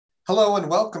Hello and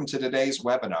welcome to today's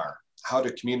webinar, How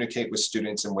to Communicate with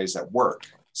Students in Ways That Work,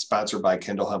 sponsored by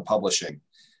Kindle Hunt Publishing.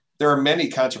 There are many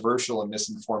controversial and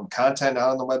misinformed content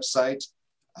out on the website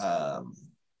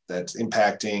that's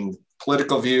impacting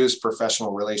political views,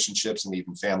 professional relationships, and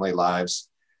even family lives.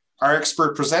 Our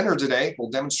expert presenter today will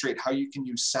demonstrate how you can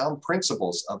use sound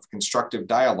principles of constructive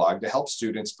dialogue to help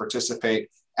students participate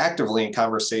actively in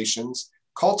conversations,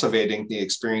 cultivating the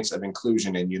experience of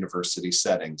inclusion in university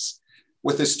settings.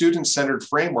 With a student-centered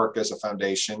framework as a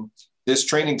foundation, this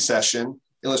training session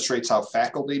illustrates how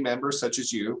faculty members such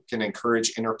as you can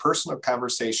encourage interpersonal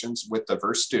conversations with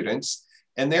diverse students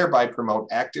and thereby promote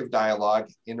active dialogue,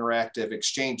 interactive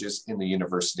exchanges in the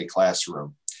university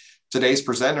classroom. Today's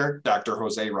presenter, Dr.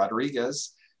 José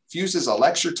Rodríguez, fuses a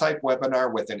lecture-type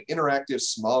webinar with an interactive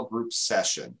small group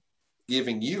session,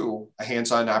 giving you a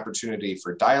hands-on opportunity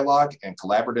for dialogue and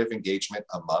collaborative engagement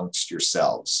amongst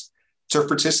yourselves. To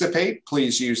participate,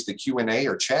 please use the Q&A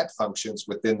or chat functions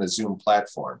within the Zoom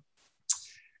platform.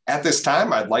 At this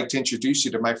time, I'd like to introduce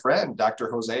you to my friend, Dr.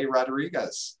 José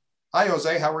Rodríguez. Hi,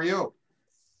 José, how are you?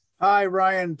 Hi,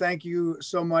 Ryan. Thank you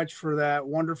so much for that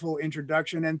wonderful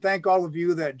introduction. And thank all of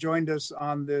you that joined us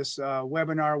on this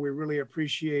webinar. We really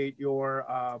appreciate your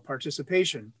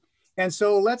participation. And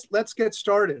so let's get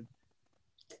started.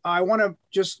 I want to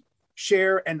just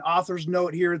share an author's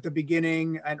note here at the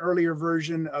beginning. An earlier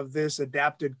version of this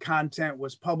adapted content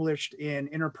was published in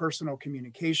Interpersonal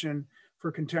Communication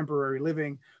for Contemporary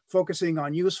Living, focusing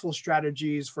on useful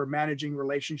strategies for managing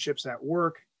relationships at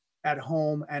work, at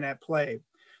home, and at play.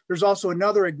 There's also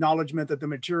another acknowledgement that the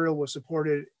material was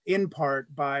supported in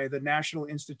part by the National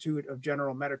Institute of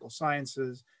General Medical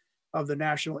Sciences of the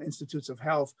National Institutes of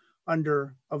Health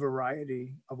under a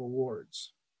variety of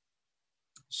awards.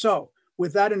 So,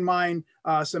 with that in mind,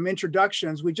 some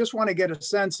introductions. We just want to get a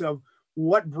sense of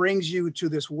what brings you to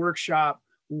this workshop,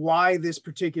 why this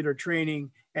particular training,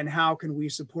 and how can we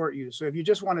support you. So if you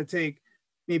just want to take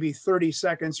maybe 30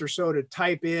 seconds or so to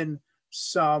type in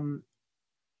some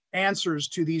answers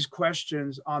to these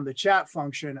questions on the chat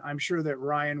function, I'm sure that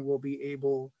Ryan will be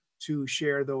able to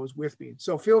share those with me.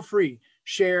 So feel free,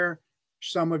 share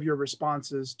some of your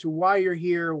responses to why you're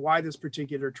here, why this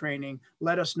particular training.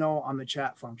 Let us know on the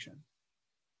chat function.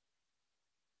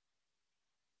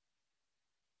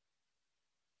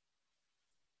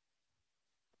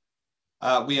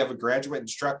 We have a graduate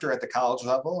instructor at the college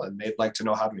level, and they'd like to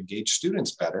know how to engage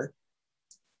students better.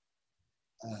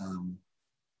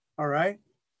 All right.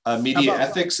 A media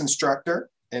ethics instructor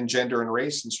and gender and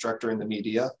race instructor in the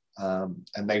media, and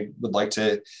they would like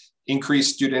to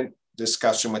increase student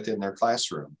discussion within their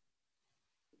classroom.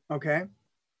 Okay.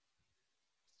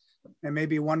 And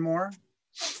maybe one more.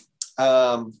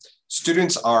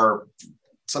 Students are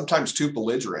sometimes too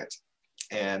belligerent,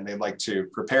 and they'd like to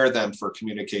prepare them for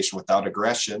communication without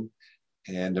aggression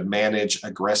and to manage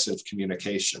aggressive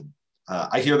communication.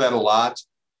 I hear that a lot.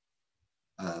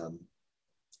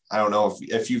 I don't know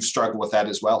if you've struggled with that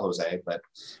as well, Jose, but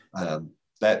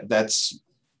that's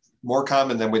more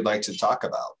common than we'd like to talk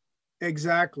about.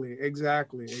 Exactly.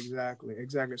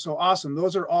 So awesome.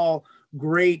 Those are all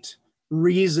great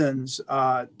reasons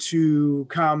to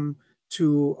come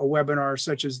to a webinar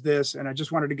such as this. And I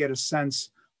just wanted to get a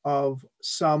sense of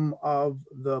some of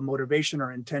the motivation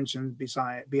or intention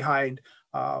behind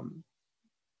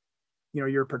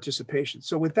your participation.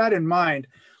 So with that in mind,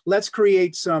 let's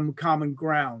create some common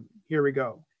ground. Here we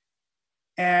go.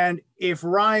 And if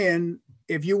Ryan,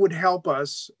 if you would help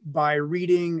us by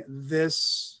reading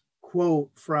this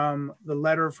quote from the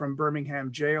letter from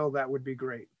Birmingham jail, that would be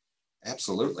great.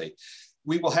 Absolutely.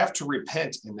 We will have to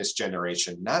repent in this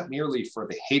generation, not merely for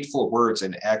the hateful words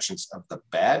and actions of the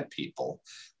bad people,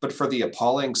 but for the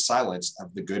appalling silence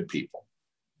of the good people.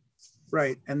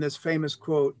 Right. And this famous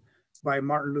quote by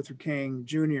Martin Luther King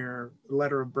Jr.,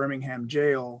 letter of Birmingham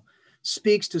jail,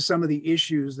 speaks to some of the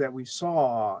issues that we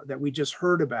saw, that we just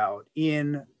heard about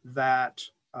in that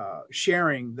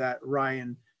sharing that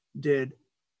Ryan did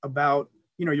about,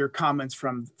 your comments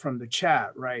from the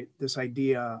chat, right? This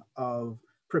idea of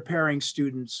preparing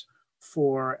students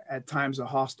for, at times, a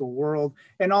hostile world,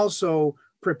 and also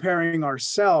preparing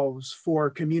ourselves for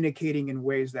communicating in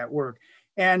ways that work.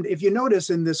 And if you notice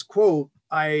in this quote,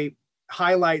 I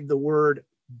highlight the word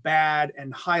bad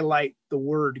and highlight the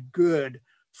word good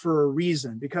for a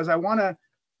reason, because I want to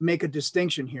make a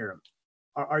distinction here.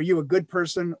 Are you a good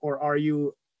person or are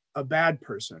you a bad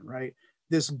person, right?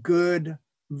 This good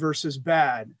versus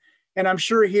bad. And I'm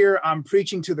sure here I'm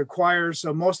preaching to the choir,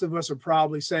 so most of us are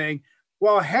probably saying,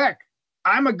 well, heck,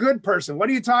 I'm a good person. What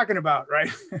are you talking about, right?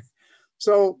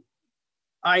 So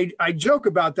I joke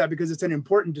about that because it's an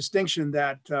important distinction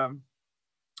that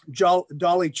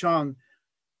Dolly Chung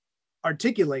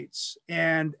articulates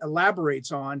and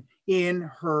elaborates on in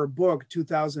her book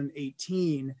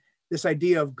 2018, this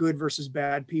idea of good versus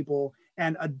bad people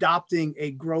and adopting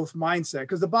a growth mindset.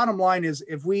 Because the bottom line is,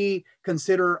 if we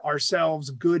consider ourselves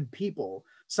good people,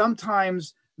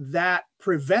 sometimes that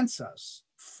prevents us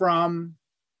from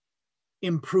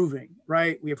improving,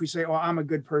 right? If we say, oh, I'm a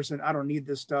good person, I don't need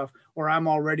this stuff, or I'm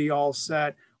already all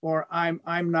set, or I'm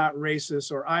not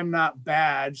racist, or I'm not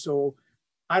bad, so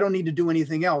I don't need to do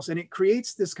anything else. And it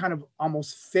creates this kind of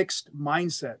almost fixed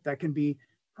mindset that can be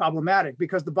problematic,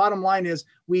 because the bottom line is,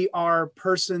 we are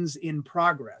persons in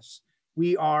progress.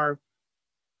 We are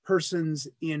persons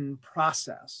in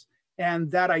process. And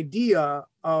that idea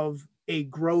of a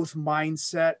growth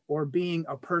mindset or being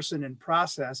a person in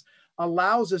process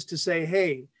allows us to say,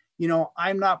 hey, you know,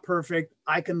 I'm not perfect.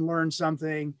 I can learn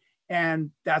something.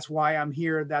 And that's why I'm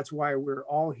here. That's why we're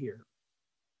all here.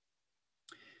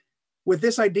 With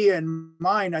this idea in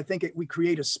mind, I think we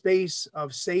create a space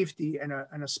of safety and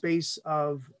a space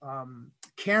of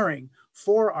caring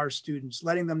for our students,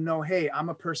 letting them know, hey, I'm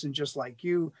a person just like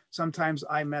you. Sometimes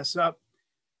I mess up.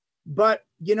 But,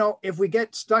 you know, if we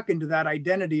get stuck into that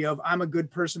identity of I'm a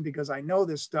good person because I know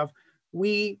this stuff,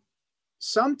 we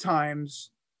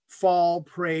sometimes fall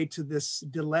prey to this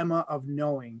dilemma of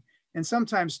knowing. And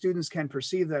sometimes students can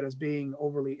perceive that as being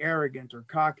overly arrogant or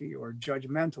cocky or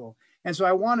judgmental. And so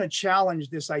I want to challenge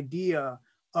this idea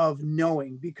of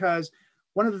knowing, because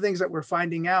one of the things that we're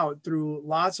finding out through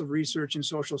lots of research in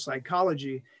social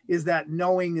psychology is that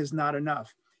knowing is not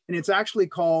enough. And it's actually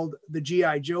called the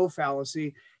G.I. Joe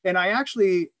fallacy. And I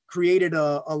actually created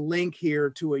a link here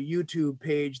to a YouTube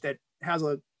page that has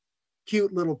a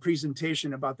cute little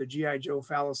presentation about the G.I. Joe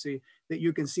fallacy that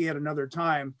you can see at another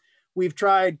time. We've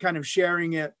tried kind of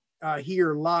sharing it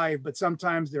here live, but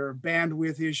sometimes there are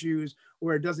bandwidth issues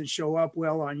where it doesn't show up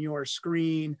well on your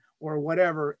screen or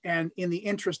whatever. And in the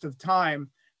interest of time,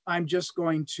 I'm just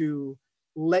going to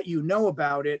let you know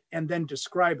about it and then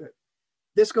describe it.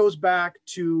 This goes back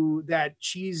to that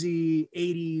cheesy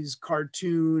 80s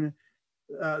cartoon,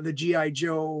 the G.I.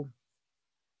 Joe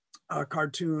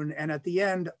cartoon. And at the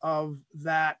end of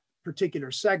that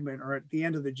particular segment, or at the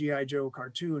end of the G.I. Joe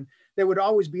cartoon, there would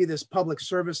always be this public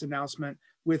service announcement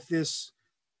with this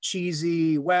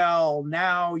cheesy, well,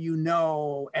 now you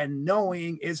know, and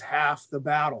knowing is half the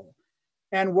battle.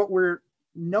 And what we're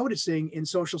noticing in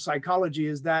social psychology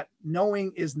is that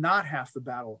knowing is not half the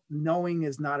battle. Knowing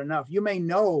is not enough. You may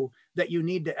know that you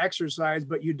need to exercise,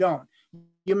 but you don't.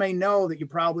 You may know that you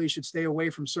probably should stay away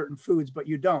from certain foods, but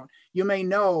you don't. You may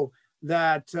know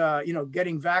that you know,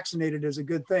 getting vaccinated is a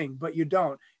good thing, but you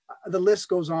don't. The list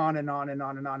goes on and on and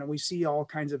on and on. And we see all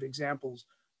kinds of examples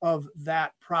of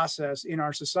that process in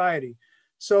our society.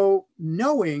 So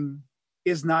knowing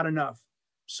is not enough.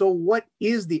 So what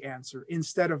is the answer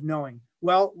instead of knowing?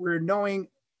 Well, we're knowing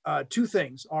two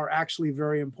things are actually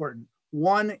very important.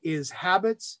 One is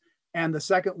habits, and the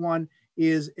second one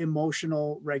is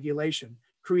emotional regulation,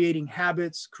 creating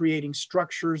habits, creating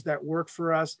structures that work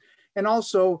for us, and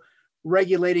also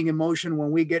regulating emotion when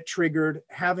we get triggered,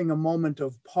 having a moment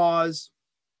of pause,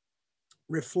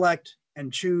 reflect,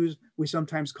 and choose. We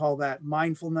sometimes call that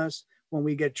mindfulness. When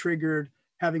we get triggered,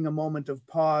 having a moment of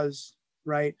pause,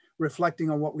 right? Reflecting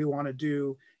on what we want to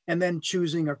do, and then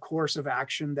choosing a course of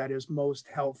action that is most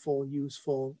helpful,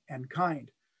 useful, and kind.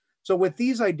 So with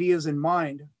these ideas in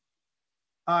mind,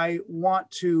 I want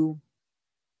to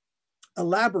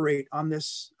elaborate on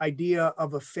this idea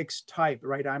of a fixed type,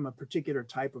 right? I'm a particular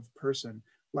type of person,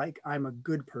 like I'm a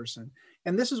good person.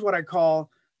 And this is what I call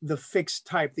the fixed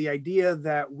type, the idea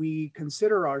that we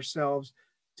consider ourselves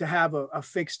to have a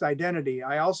fixed identity.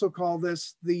 I also call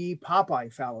this the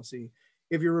Popeye fallacy.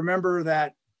 If you remember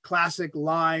that classic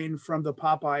line from the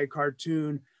Popeye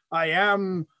cartoon, I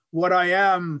am what I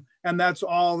am, and that's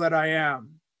all that I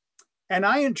am. And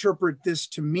I interpret this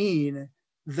to mean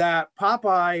that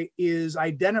Popeye is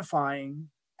identifying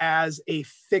as a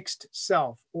fixed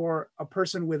self, or a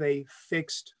person with a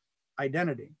fixed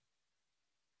identity.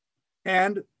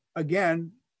 And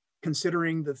again,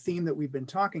 considering the theme that we've been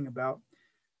talking about,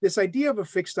 this idea of a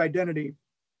fixed identity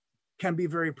can be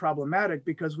very problematic,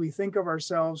 because we think of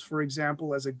ourselves, for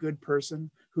example, as a good person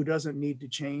who doesn't need to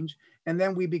change. And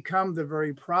then we become the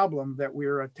very problem that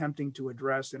we're attempting to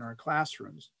address in our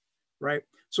classrooms, right?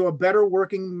 So a better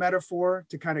working metaphor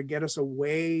to kind of get us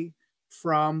away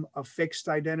from a fixed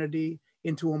identity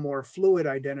into a more fluid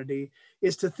identity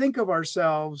is to think of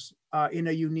ourselves in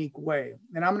a unique way.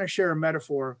 And I'm going to share a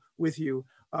metaphor with you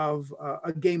of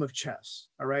a game of chess,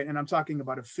 all right? And I'm talking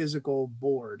about a physical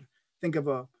board. Think of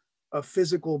a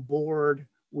physical board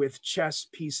with chess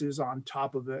pieces on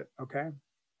top of it, okay?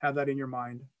 Have that in your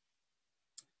mind.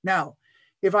 Now,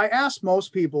 if I ask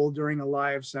most people during a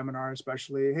live seminar,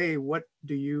 especially, hey, what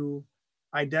do you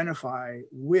identify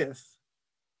with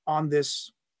on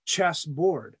this chess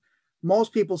board?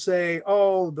 Most people say,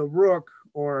 oh, the rook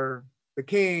or the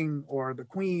king or the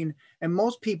queen, and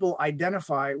most people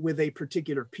identify with a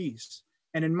particular piece.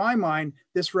 And in my mind,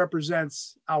 this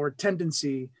represents our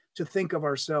tendency to think of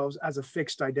ourselves as a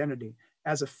fixed identity,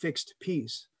 as a fixed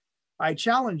piece. I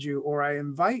challenge you, or I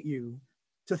invite you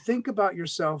to think about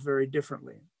yourself very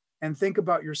differently and think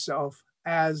about yourself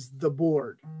as the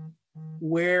board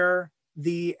where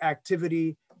the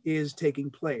activity is taking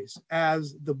place,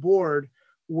 as the board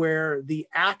where the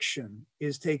action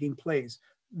is taking place,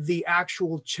 the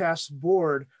actual chess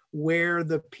board where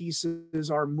the pieces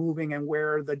are moving and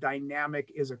where the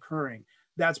dynamic is occurring.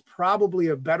 That's probably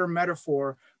a better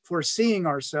metaphor for seeing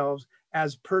ourselves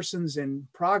as persons in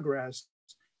progress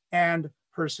and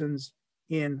persons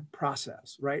in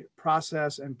process, right?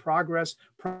 Process and progress,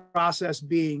 process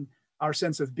being our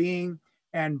sense of being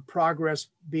and progress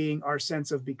being our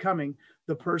sense of becoming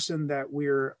the person that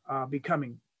we're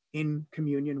becoming in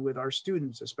communion with our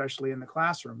students, especially in the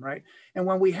classroom, right? And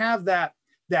when we have that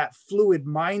fluid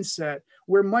mindset,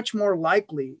 we're much more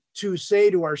likely to say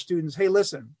to our students, hey,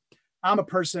 listen, I'm a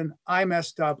person, I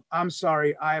messed up, I'm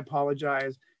sorry, I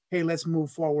apologize. Hey, let's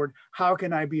move forward. How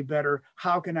can I be better?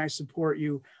 How can I support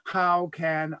you? How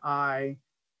can I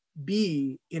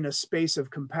be in a space of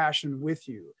compassion with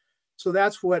you? So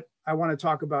that's what I want to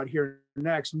talk about here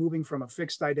next, moving from a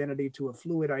fixed identity to a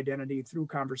fluid identity through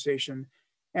conversation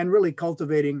and really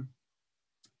cultivating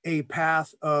a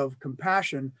path of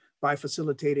compassion by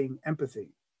facilitating empathy.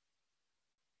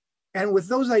 And with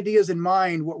those ideas in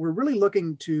mind, what we're really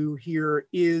looking to here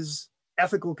is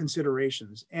ethical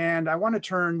considerations. And I want to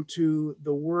turn to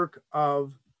the work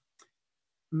of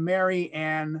Mary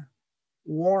Ann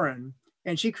Warren,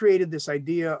 and she created this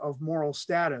idea of moral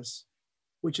status,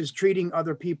 which is treating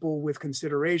other people with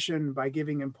consideration by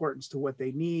giving importance to what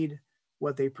they need,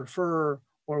 what they prefer,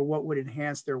 or what would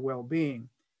enhance their well-being.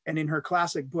 And in her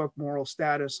classic book, Moral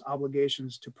Status,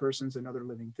 Obligations to Persons and Other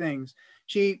Living Things,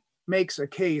 she makes a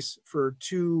case for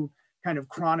two kind of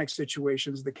chronic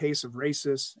situations, the case of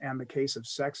racists and the case of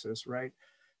sexists, right?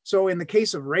 So in the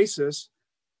case of racists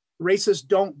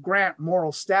don't grant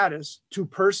moral status to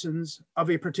persons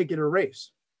of a particular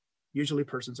race, usually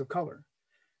persons of color.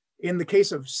 In the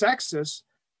case of sexists,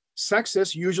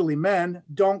 usually men,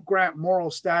 don't grant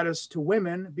moral status to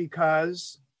women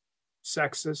because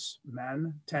sexist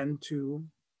men tend to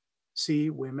see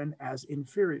women as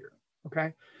inferior,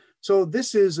 okay? So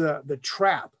this is the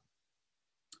trap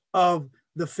of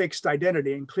the fixed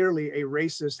identity. And clearly a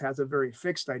racist has a very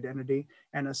fixed identity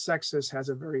and a sexist has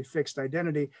a very fixed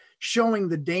identity, showing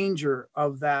the danger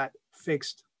of that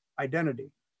fixed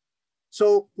identity.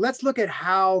 So let's look at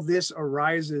how this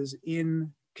arises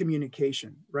in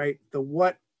communication, right? The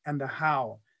what and the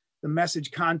how, the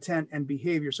message, content, and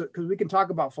behavior. So, because we can talk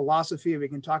about philosophy, we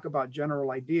can talk about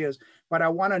general ideas, but I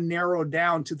want to narrow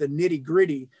down to the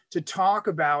nitty-gritty to talk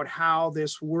about how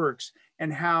this works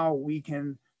and how we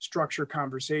can structure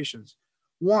conversations.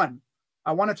 One,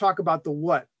 I want to talk about the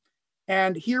what.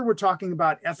 And here we're talking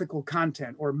about ethical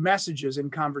content or messages in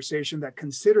conversation that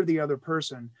consider the other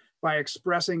person by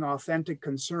expressing authentic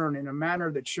concern in a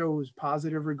manner that shows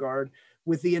positive regard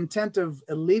with the intent of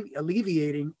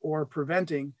alleviating or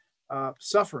preventing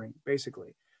suffering,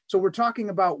 basically. So we're talking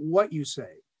about what you say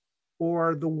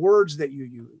or the words that you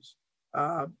use,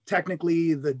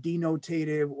 technically the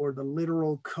denotative or the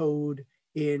literal code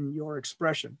in your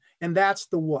expression. And that's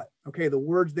the what, okay? The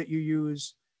words that you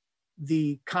use,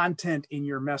 the content in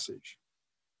your message.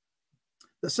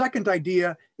 The second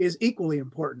idea is equally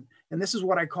important. And this is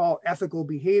what I call ethical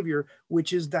behavior,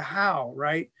 which is the how,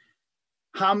 right?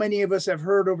 How many of us have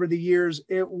heard over the years,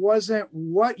 it wasn't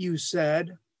what you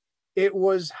said, it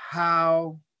was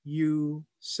how you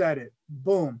said it.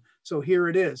 Boom. So here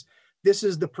it is. This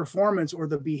is the performance or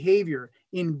the behavior,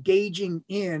 engaging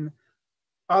in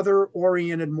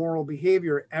other-oriented moral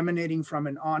behavior emanating from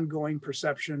an ongoing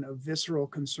perception of visceral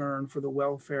concern for the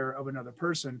welfare of another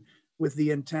person with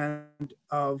the intent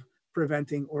of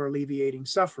preventing or alleviating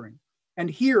suffering. And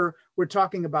here we're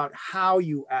talking about how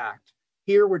you act.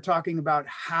 Here we're talking about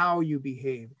how you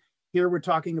behave. Here we're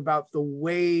talking about the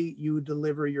way you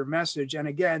deliver your message. And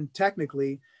again,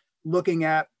 technically, looking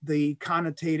at the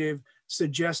connotative,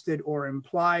 suggested or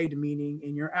implied meaning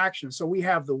in your actions. So we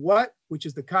have the what, which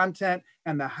is the content,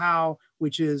 and the how,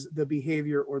 which is the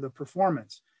behavior or the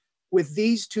performance. with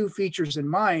these two features in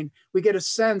mind, we get a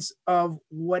sense of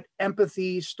what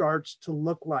empathy starts to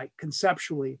look like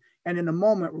conceptually. And in a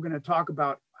moment, we're going to talk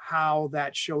about how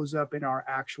that shows up in our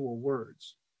actual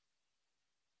words.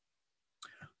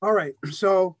 All right,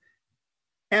 so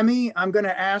Emmy, I'm going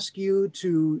to ask you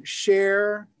to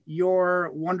share your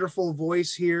wonderful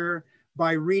voice here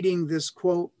by reading this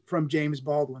quote from James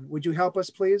Baldwin. Would you help us,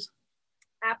 please?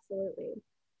 Absolutely.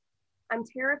 I'm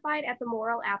terrified at the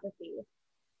moral apathy,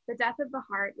 the death of the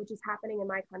heart, which is happening in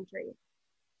my country.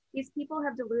 These people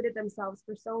have deluded themselves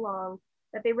for so long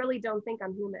that they really don't think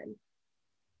I'm human.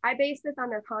 I base this on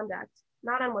their conduct,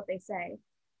 not on what they say.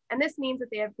 And this means that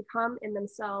they have become in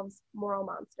themselves moral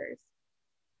monsters.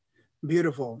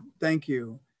 Beautiful, thank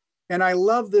you. And I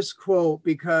love this quote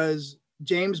because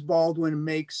James Baldwin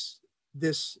makes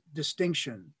this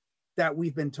distinction that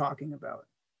we've been talking about.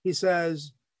 He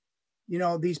says, you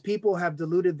know, these people have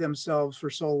deluded themselves for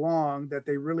so long that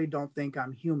they really don't think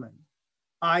I'm human.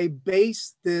 I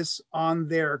base this on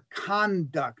their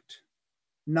conduct,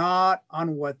 not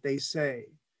on what they say.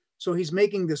 So he's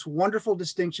making this wonderful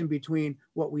distinction between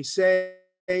what we say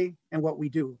and what we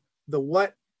do, the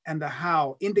what and the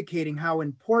how, indicating how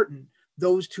important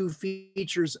those two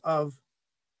features of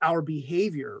our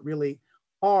behavior really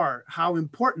are, how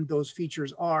important those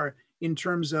features are in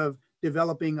terms of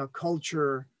developing a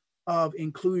culture of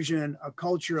inclusion, a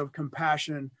culture of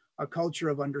compassion, a culture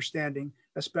of understanding,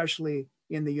 especially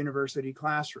in the university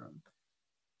classroom.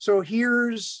 So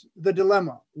here's the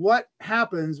dilemma. What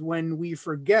happens when we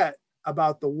forget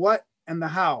about the what and the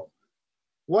how?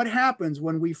 What happens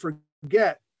when we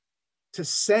forget to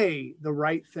say the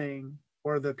right thing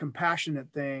or the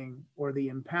compassionate thing or the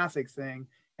empathic thing?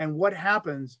 And what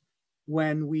happens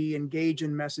when we engage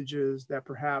in messages that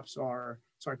perhaps are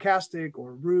sarcastic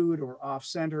or rude or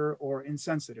off-center or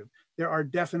insensitive? There are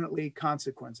definitely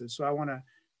consequences. So I want to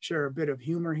share a bit of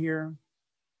humor here.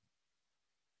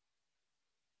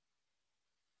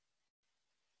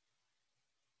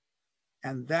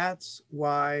 And that's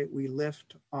why we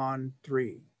lift on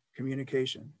 3,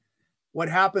 communication. What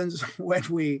happens when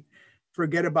we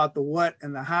forget about the what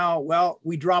and the how? Well,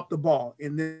 we drop the ball.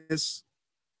 In this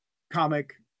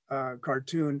comic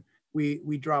cartoon,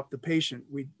 we drop the patient,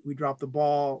 we drop the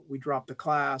ball, we drop the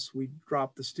class, we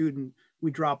drop the student,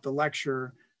 we drop the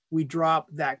lecture, we drop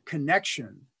that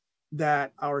connection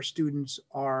that our students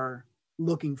are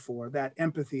looking for, that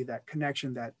empathy, that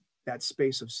connection, that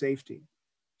space of safety.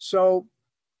 So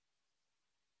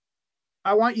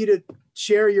I want you to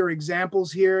share your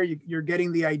examples here. You're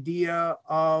getting the idea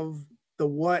of the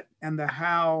what and the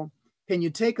how. Can you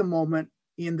take a moment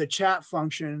in the chat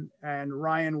function, and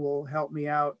Ryan will help me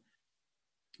out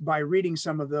by reading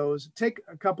some of those. Take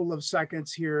a couple of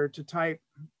seconds here to type,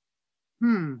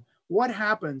 what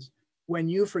happens when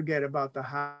you forget about the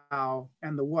how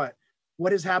and the what?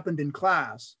 What has happened in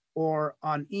class or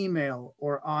on email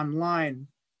or online?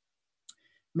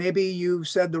 Maybe you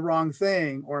said the wrong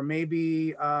thing, or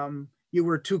maybe you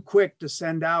were too quick to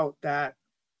send out that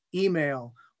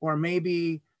email, or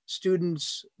maybe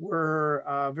students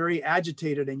were very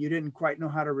agitated and you didn't quite know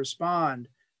how to respond.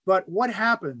 But what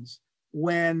happens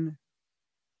when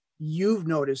you've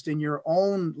noticed in your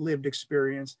own lived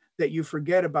experience that you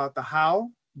forget about the how,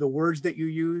 the words that you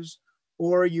use,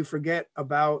 or you forget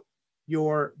about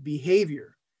your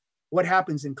behavior? What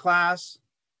happens in class,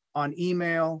 on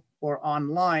email, or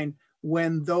online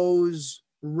when those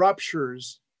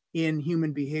ruptures in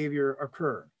human behavior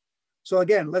occur? So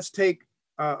again, let's take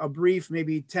a brief,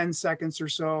 maybe 10 seconds or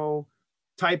so,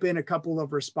 type in a couple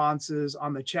of responses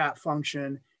on the chat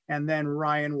function, and then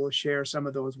Ryan will share some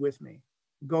of those with me.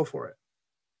 Go for it.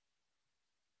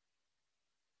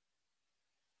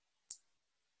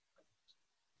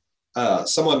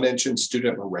 Someone mentioned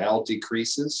student morale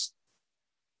decreases.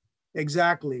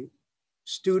 Exactly.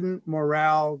 Student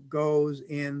morale goes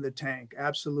in the tank.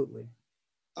 Absolutely.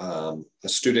 A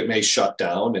student may shut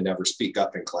down and never speak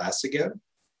up in class again.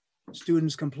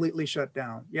 Students completely shut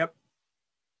down. Yep.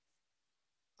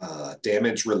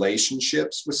 Damage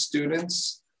relationships with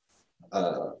students.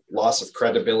 Loss of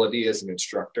credibility as an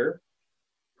instructor.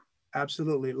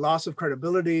 Absolutely. Loss of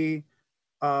credibility,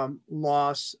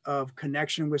 loss of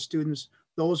connection with students.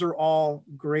 Those are all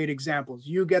great examples.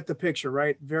 You get the picture,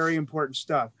 right? Very important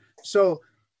stuff. So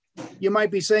you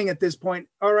might be saying at this point,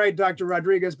 all right, Dr.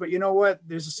 Rodríguez, but you know what?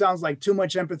 This sounds like too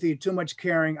much empathy, too much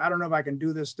caring. I don't know if I can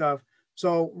do this stuff.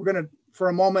 So we're going to, for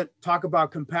a moment, talk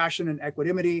about compassion and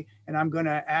equanimity. And I'm going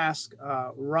to ask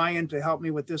Ryan to help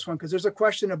me with this one, because there's a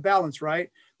question of balance, right?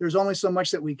 There's only so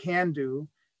much that we can do.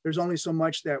 There's only so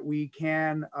much that we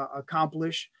can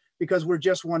accomplish, because we're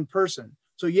just one person.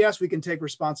 So yes, we can take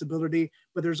responsibility,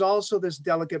 but there's also this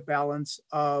delicate balance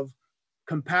of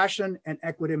compassion and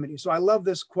equanimity. So I love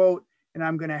this quote, and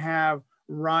I'm going to have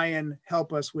Ryan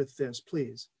help us with this,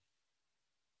 please.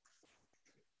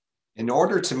 In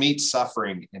order to meet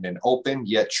suffering in an open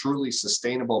yet truly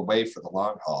sustainable way for the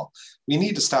long haul, we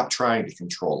need to stop trying to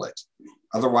control it.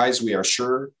 Otherwise, we are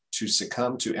sure to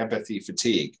succumb to empathy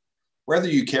fatigue. Whether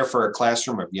you care for a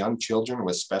classroom of young children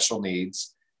with special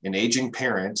needs, an aging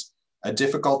parent, a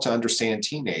difficult to understand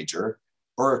teenager,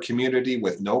 or a community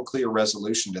with no clear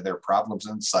resolution to their problems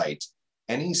in sight,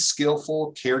 any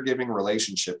skillful caregiving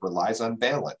relationship relies on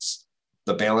balance.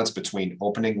 The balance between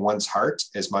opening one's heart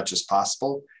as much as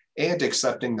possible and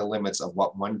accepting the limits of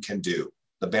what one can do.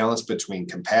 The balance between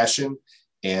compassion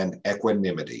and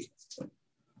equanimity.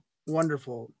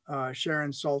 Wonderful.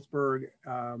 Sharon Salzberg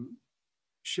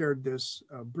shared this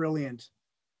brilliant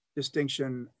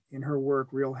distinction in her work,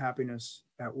 Real Happiness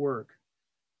at Work.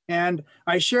 And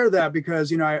I share that because,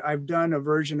 you know, I've done a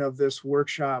version of this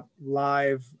workshop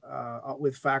live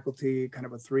with faculty, kind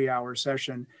of a 3-hour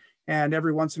session. And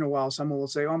every once in a while, someone will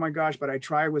say, oh my gosh, but I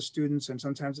try with students and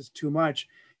sometimes it's too much.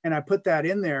 And I put that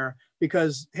in there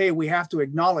because, hey, we have to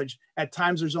acknowledge at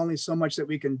times there's only so much that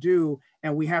we can do.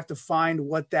 And we have to find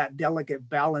what that delicate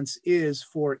balance is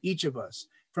for each of us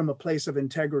from a place of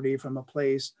integrity, from a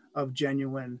place of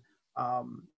genuine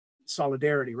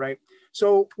solidarity, right?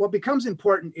 So what becomes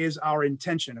important is our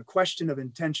intention, a question of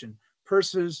intention,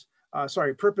 purpose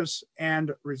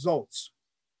and results.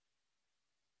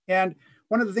 And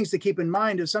one of the things to keep in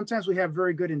mind is sometimes we have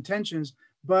very good intentions,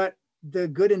 but the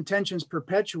good intentions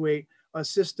perpetuate a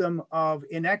system of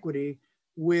inequity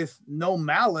with no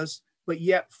malice, but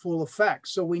yet full effect.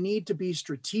 So we need to be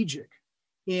strategic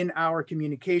in our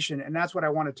communication. And that's what I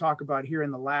want to talk about here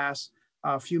in the last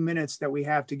few minutes that we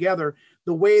have together.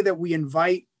 The way that we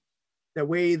invite, the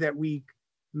way that we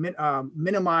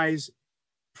minimize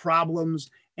problems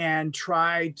and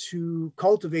try to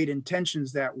cultivate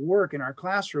intentions that work in our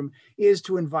classroom is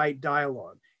to invite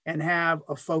dialogue and have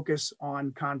a focus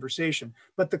on conversation.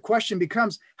 But the question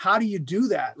becomes, how do you do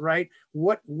that, right?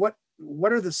 What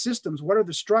are the systems? What are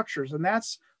the structures? And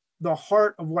that's the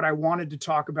heart of what I wanted to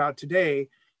talk about today.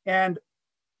 And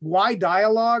why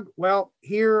dialogue? Well,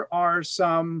 here are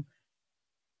some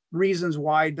reasons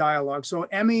why dialogue. So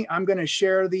Emmy, I'm going to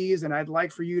share these and I'd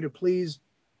like for you to please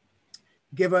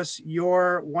give us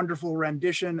your wonderful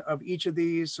rendition of each of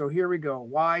these. So here we go.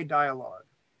 Why dialogue?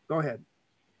 Go ahead.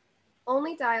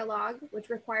 Only dialogue, which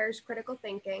requires critical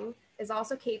thinking, is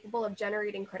also capable of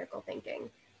generating critical thinking.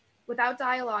 Without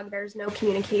dialogue, there's no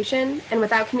communication, and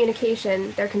without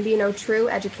communication, there can be no true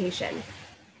education.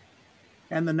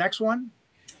 And the next one?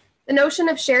 The notion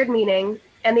of shared meaning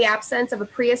and the absence of a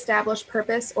pre-established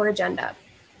purpose or agenda.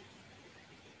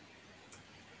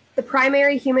 The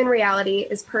primary human reality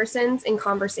is persons in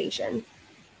conversation.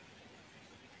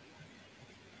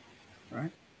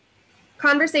 Right.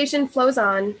 Conversation flows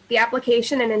on, the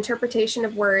application and interpretation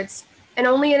of words, and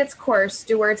only in its course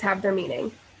do words have their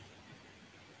meaning.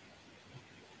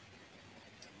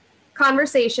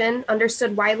 Conversation,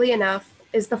 understood widely enough,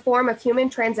 is the form of human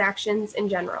transactions in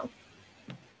general.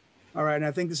 All right, and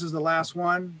I think this is the last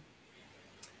one.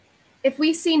 If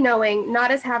we see knowing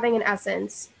not as having an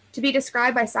essence, to be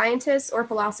described by scientists or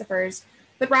philosophers,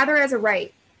 but rather as a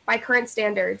right, by current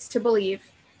standards, to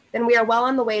believe, then we are well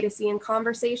on the way to seeing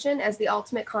conversation as the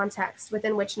ultimate context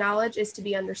within which knowledge is to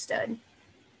be understood.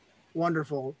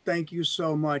 Wonderful. Thank you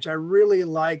so much. I really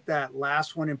like that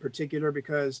last one in particular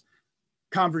because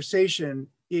conversation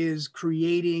is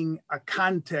creating a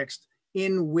context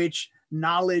in which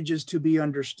knowledge is to be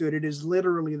understood. It is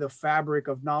literally the fabric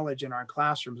of knowledge in our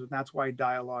classrooms, and that's why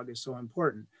dialogue is so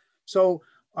important. So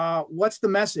what's the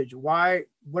message? What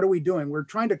are we doing? We're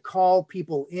trying to call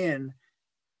people in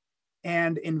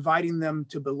and inviting them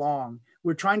to belong.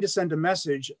 We're trying to send a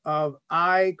message of,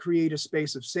 I create a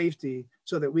space of safety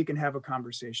so that we can have a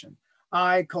conversation.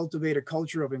 I cultivate a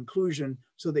culture of inclusion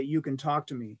so that you can talk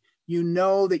to me. You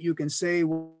know that you can say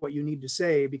what you need to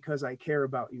say because I care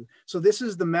about you. So this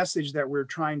is the message that we're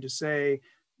trying to say.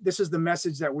 This is the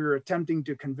message that we're attempting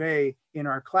to convey in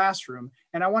our classroom.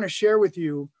 And I want to share with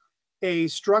you a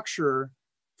structure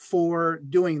for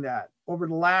doing that. Over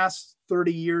the last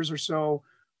 30 years or so,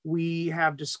 we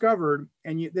have discovered,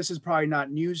 and this is probably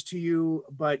not news to you,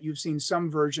 but you've seen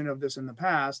some version of this in the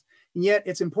past, and yet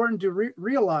it's important to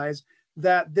realize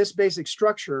that this basic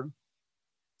structure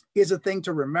is a thing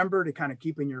to remember, to kind of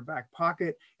keep in your back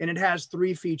pocket, and it has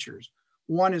 3 features.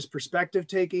 One is perspective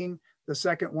taking, the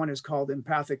second one is called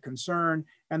empathic concern,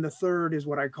 and the third is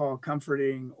what I call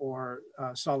comforting or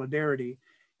solidarity.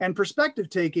 And perspective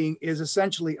taking is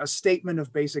essentially a statement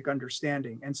of basic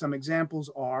understanding. And some examples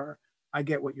are, I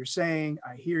get what you're saying,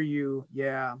 I hear you,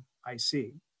 yeah, I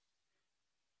see.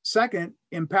 Second,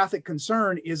 empathic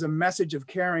concern is a message of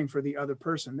caring for the other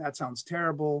person. That sounds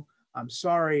terrible. I'm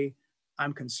sorry.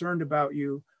 I'm concerned about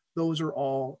you. Those are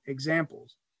all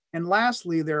examples. And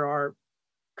lastly, there are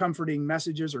comforting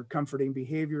messages or comforting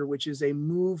behavior, which is a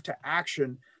move to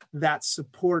action that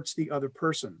supports the other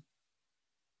person.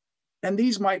 And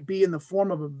these might be in the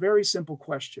form of a very simple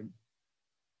question,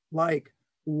 like,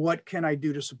 what can I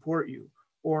do to support you?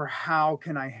 Or how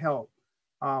can I help?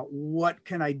 What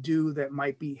can I do that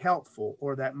might be helpful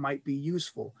or that might be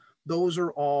useful? Those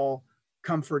are all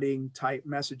comforting type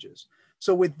messages.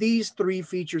 So with these three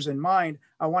features in mind,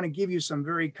 I want to give you some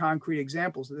very concrete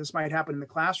examples. This might happen in the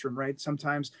classroom, right?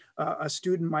 Sometimes a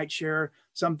student might share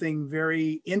something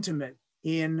very intimate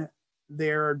in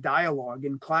their dialogue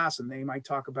in class, and they might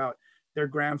talk about their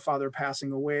grandfather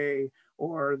passing away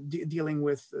or dealing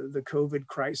with the COVID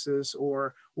crisis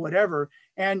or whatever.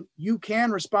 And you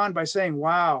can respond by saying,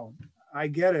 wow, I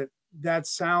get it. That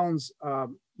sounds,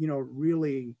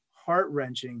 really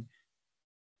heart-wrenching.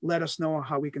 Let us know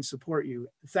how we can support you.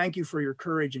 Thank you for your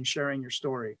courage in sharing your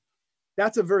story.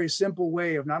 That's a very simple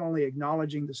way of not only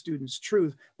acknowledging the student's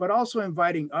truth, but also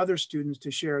inviting other students to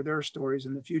share their stories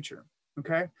in the future,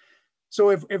 okay? So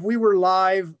if we were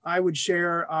live, I would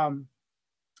share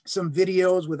some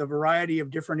videos with a variety of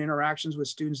different interactions with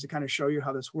students to kind of show you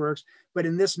how this works. But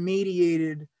in this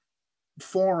mediated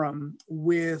forum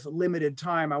with limited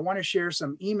time, I want to share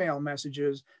some email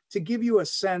messages to give you a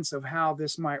sense of how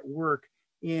this might work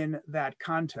in that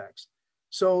context.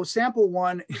 So sample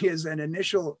one is an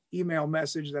initial email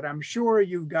message that I'm sure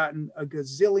you've gotten a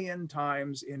gazillion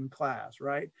times in class,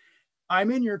 right? I'm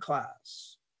in your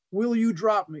class. Will you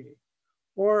drop me?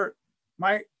 Or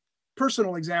my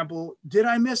personal example, did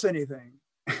I miss anything?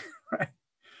 Right?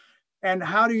 And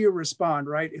how do you respond,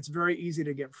 right? It's very easy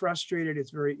to get frustrated.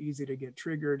 It's very easy to get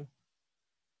triggered.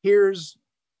 Here's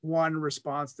one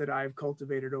response that I've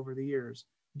cultivated over the years.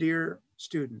 Dear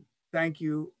student, thank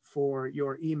you for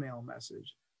your email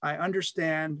message. I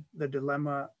understand the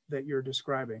dilemma that you're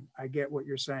describing. I get what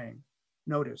you're saying.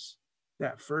 Notice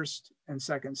that first and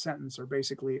second sentence are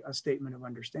basically a statement of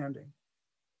understanding.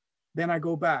 Then I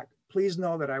go back. Please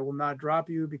know that I will not drop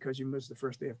you because you missed the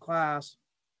first day of class.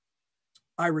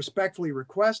 I respectfully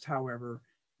request, however,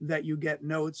 that you get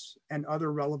notes and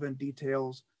other relevant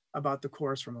details about the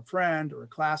course from a friend or a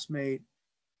classmate.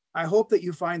 I hope that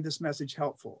you find this message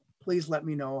helpful. Please let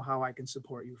me know how I can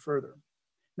support you further.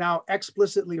 Now,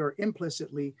 explicitly or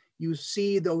implicitly, you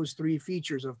see those three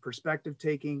features of perspective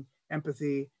taking,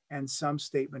 empathy, and some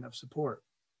statement of support,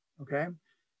 okay?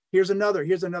 Here's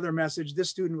another message. This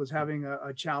student was having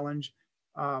a challenge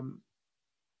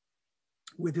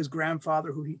with his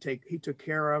grandfather who he took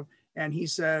care of. And he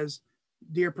says,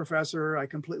 dear professor, I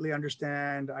completely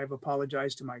understand. I've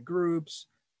apologized to my groups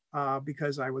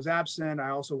because I was absent. I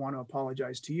also want to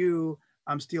apologize to you.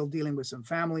 I'm still dealing with some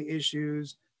family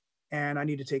issues and I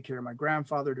need to take care of my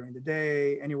grandfather during the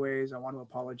day. Anyways, I want to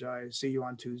apologize. See you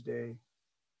on Tuesday.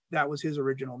 That was his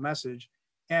original message.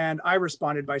 And I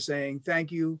responded by saying, thank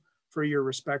you for your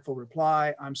respectful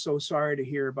reply. I'm so sorry to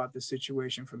hear about the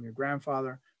situation from your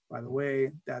grandfather. By the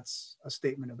way, that's a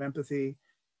statement of empathy.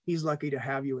 He's lucky to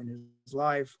have you in his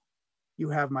life. You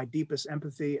have my deepest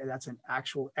empathy, and that's an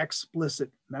actual explicit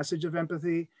message of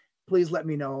empathy. Please let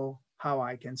me know how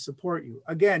I can support you.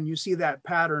 Again, you see that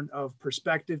pattern of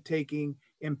perspective taking,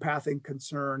 empathic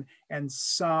concern, and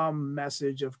some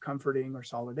message of comforting or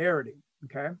solidarity,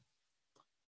 okay?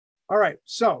 All right,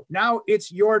 so now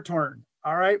it's your turn,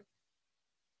 all right?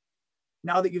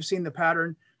 Now that you've seen the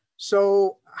pattern,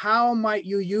 so how might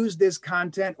you use this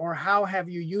content, or how have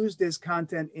you used this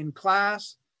content in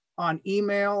class, on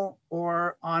email,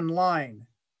 or online?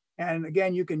 And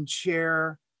again, you can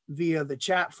share via the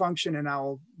chat function and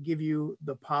I'll give you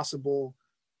the possible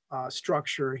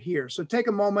structure here. So take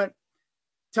a moment,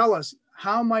 tell us,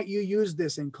 how might you use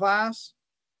this in class,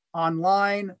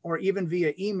 online, or even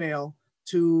via email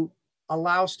to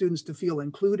allow students to feel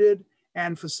included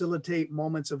and facilitate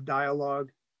moments of dialogue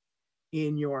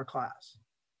in your class?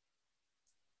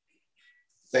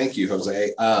 Thank you,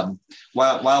 Jose.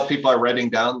 While people are writing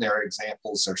down their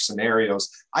examples or scenarios,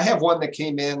 I have one that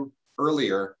came in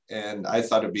earlier and I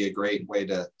thought it'd be a great way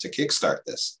to kickstart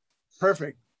this.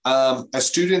 Perfect. A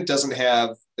student doesn't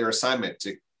have their assignment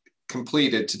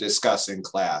completed to discuss in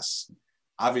class.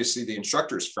 Obviously, the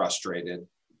instructor is frustrated.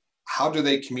 How do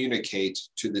they communicate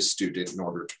to the student in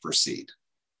order to proceed?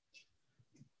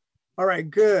 All right,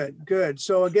 good, good.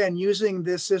 So again, using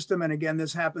this system, and again,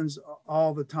 this happens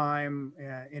all the time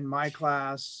in my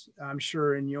class, I'm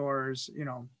sure in yours, you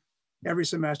know, every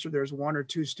semester there's one or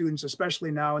two students, especially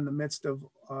now in the midst of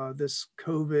this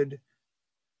COVID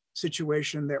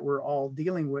situation that we're all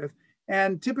dealing with.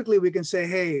 And typically we can say,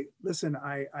 hey, listen,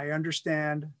 I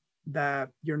understand that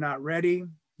you're not ready,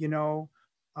 you know,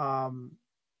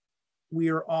 we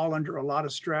are all under a lot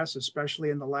of stress, especially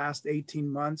in the last 18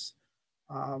 months.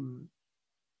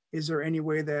 Is there any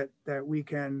way that we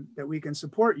can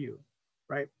support you,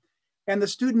 right? And the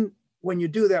student, when you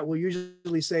do that, will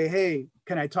usually say, hey,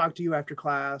 can I talk to you after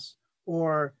class?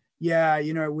 Or, yeah,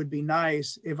 you know, it would be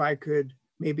nice if I could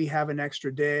maybe have an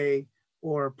extra day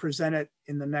or present it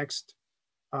in the next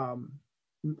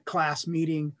class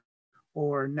meeting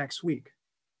or next week.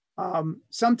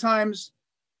 Sometimes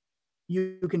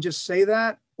you can just say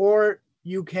that, or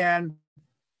you can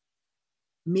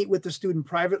meet with the student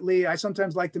privately. I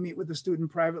sometimes like to meet with the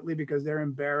student privately because they're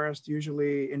embarrassed,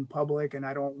 usually in public, and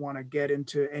I don't want to get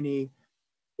into any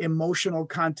emotional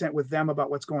content with them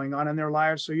about what's going on in their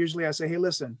lives. So usually I say, hey,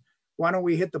 listen, why don't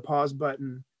we hit the pause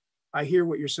button? I hear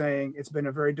what you're saying. It's been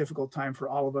a very difficult time for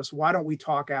all of us. Why don't we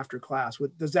talk after class?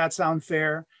 Does that sound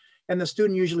fair? And the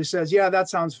student usually says, yeah, that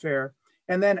sounds fair.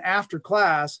 And then after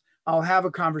class, I'll have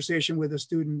a conversation with the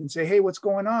student and say, hey, what's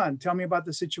going on? Tell me about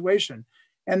the situation.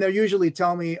 And they'll usually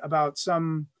tell me about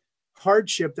some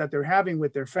hardship that they're having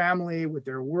with their family, with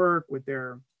their work, with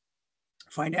their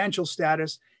financial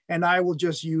status. And I will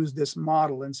just use this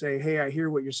model and say, hey, I hear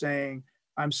what you're saying.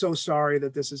 I'm so sorry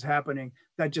that this is happening.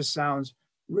 That just sounds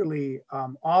really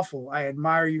awful. I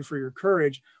admire you for your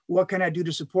courage. What can I do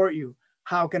to support you?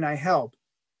 How can I help?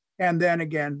 And then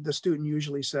again, the student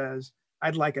usually says,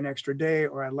 I'd like an extra day,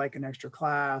 or I'd like an extra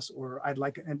class, or I'd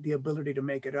like the ability to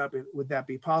make it up. Would that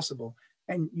be possible?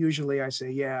 And usually I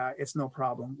say, yeah, it's no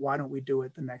problem. Why don't we do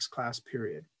it the next class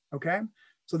period? Okay.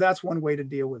 So that's one way to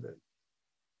deal with it.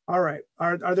 All right.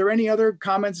 Are there any other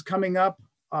comments coming up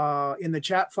in the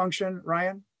chat function,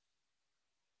 Ryan?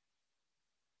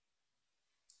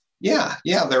 Yeah,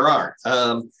 there are.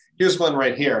 Here's one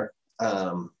right here.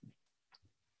 I'm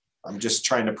just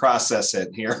trying to process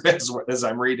it here as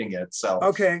I'm reading it. So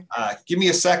okay. Give me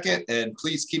a second and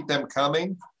please keep them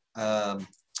coming.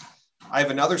 I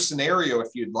have another scenario if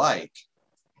you'd like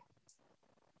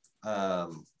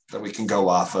that we can go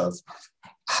off of.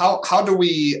 How do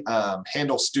we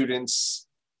handle students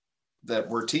that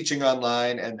we're teaching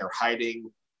online and they're hiding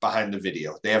behind the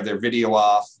video? They have their video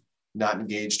off, not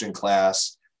engaged in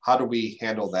class. How do we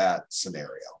handle that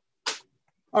scenario?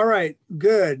 All right,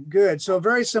 good. So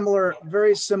very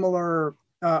similar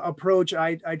approach.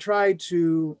 I try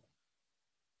to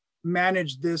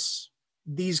manage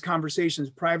these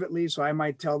conversations privately. So I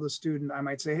might tell the student, I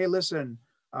might say, hey, listen,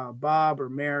 Bob or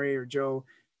Mary or Joe,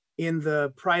 in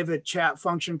the private chat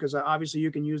function, because obviously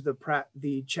you can use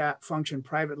the chat function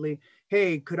privately.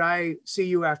 Hey, could I see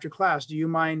you after class? Do you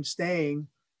mind staying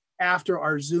after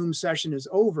our Zoom session is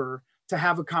over to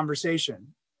have a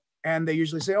conversation? And they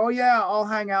usually say, oh yeah, I'll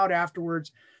hang out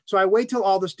afterwards. So I wait till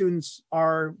all the students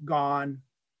are gone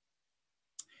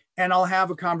and I'll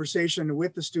have a conversation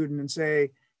with the student and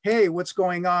say, hey, what's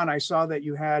going on? I saw that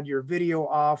you had your video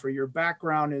off, or your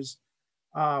background is,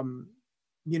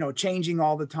 changing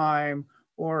all the time,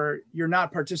 or you're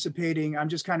not participating. I'm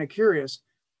just kind of curious.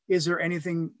 Is there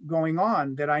anything going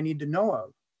on that I need to know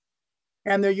of?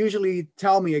 And they usually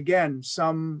tell me, again,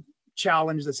 some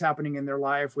challenge that's happening in their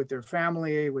life with their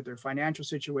family, with their financial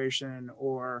situation,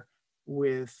 or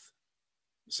with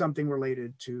something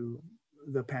related to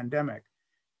the pandemic.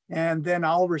 And then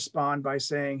I'll respond by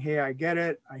saying, hey, I get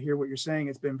it. I hear what you're saying.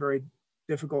 It's been very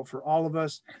difficult for all of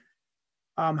us.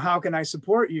 How can I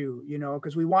support you?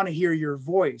 Because we want to hear your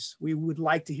voice. We would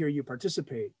like to hear you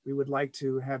participate. We would like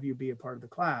to have you be a part of the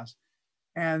class.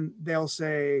 And they'll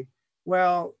say,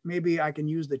 well, maybe I can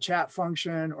use the chat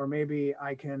function, or maybe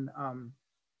I can,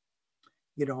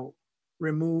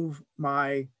 remove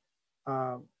my,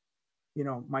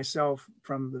 myself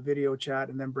from the video chat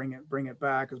and then bring it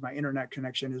back because my internet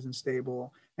connection isn't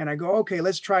stable. And I go, okay,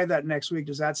 let's try that next week.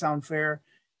 Does that sound fair?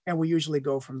 And we usually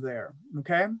go from there.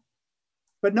 Okay.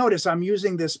 But notice I'm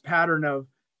using this pattern of,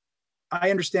 I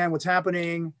understand what's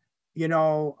happening.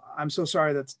 I'm so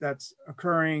sorry that's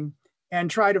occurring,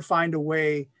 and try to find a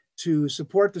way to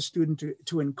support the student,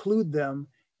 to include them,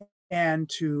 and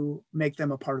to make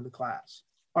them a part of the class.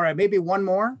 All right, maybe one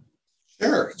more.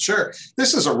 Sure.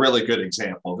 This is a really good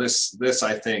example. This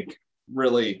I think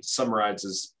really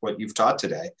summarizes what you've taught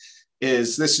today.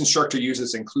 Is this instructor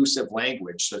uses inclusive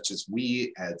language such as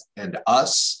we and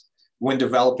us when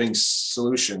developing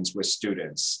solutions with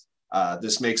students.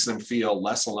 This makes them feel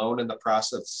less alone in the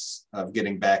process of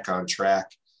getting back on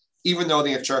track. Even though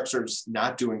the instructor's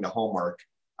not doing the homework,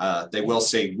 they will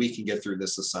say, we can get through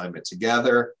this assignment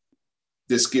together.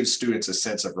 This gives students a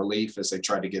sense of relief as they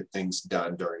try to get things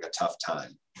done during a tough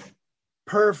time.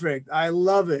 Perfect. I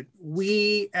love it.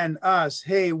 We and us.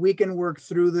 Hey, we can work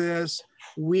through this.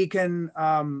 We can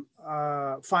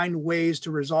find ways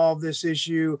to resolve this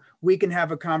issue. We can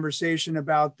have a conversation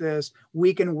about this.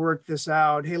 We can work this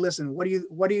out. Hey, listen, what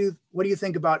do you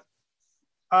think about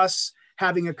us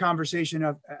having a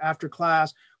conversation after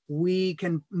class? We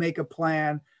can make a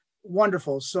plan.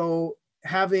 Wonderful. So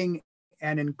having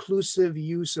an inclusive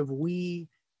use of we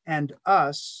and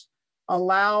us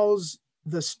allows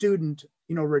the student,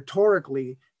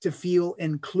 rhetorically, to feel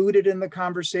included in the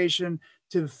conversation,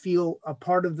 to feel a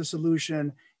part of the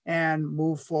solution, and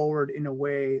move forward in a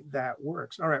way that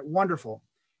works. All right, wonderful.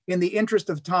 In the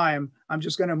interest of time, I'm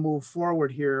just going to move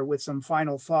forward here with some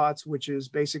final thoughts, which is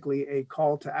basically a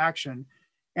call to action.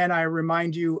 And I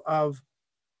remind you of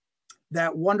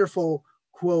that wonderful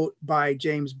quote by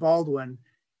James Baldwin,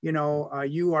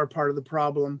 you are part of the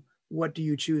problem. What do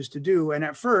you choose to do? And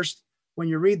at first, when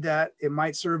you read that, it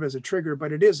might serve as a trigger,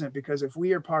 but it isn't, because if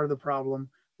we are part of the problem,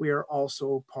 we are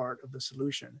also part of the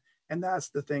solution. And that's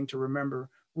the thing to remember.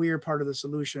 We are part of the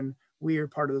solution. We are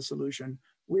part of the solution.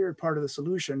 We are part of the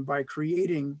solution by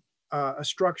creating a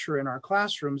structure in our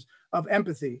classrooms of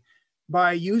empathy,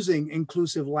 by using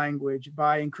inclusive language,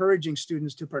 by encouraging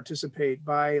students to participate,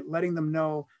 by letting them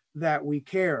know that we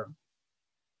care.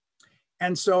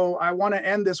 And so I want to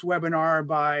end this webinar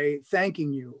by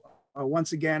thanking you.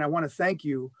 Once again, I want to thank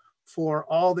you for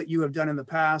all that you have done in the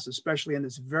past, especially in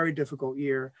this very difficult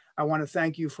year. I want to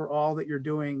thank you for all that you're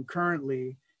doing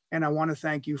currently, and I want to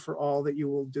thank you for all that you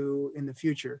will do in the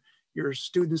future. Your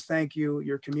students thank you,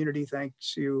 your community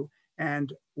thanks you,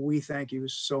 and we thank you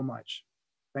so much.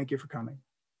 Thank you for coming.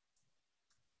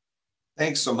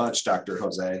 Thanks so much, Dr.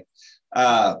 Jose.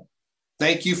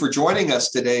 Thank you for joining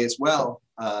us today as well.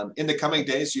 In the coming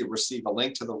days, you'll receive a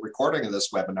link to the recording of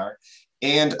this webinar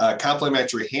and a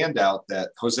complimentary handout that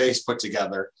Jose's put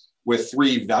together with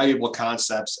 3 valuable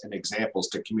concepts and examples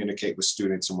to communicate with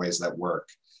students in ways that work.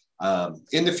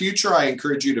 In the future, I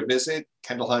encourage you to visit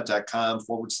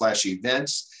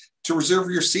kendallhunt.com/events to reserve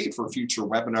your seat for future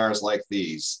webinars like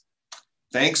these.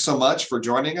 Thanks so much for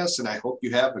joining us, and I hope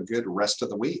you have a good rest of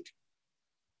the week.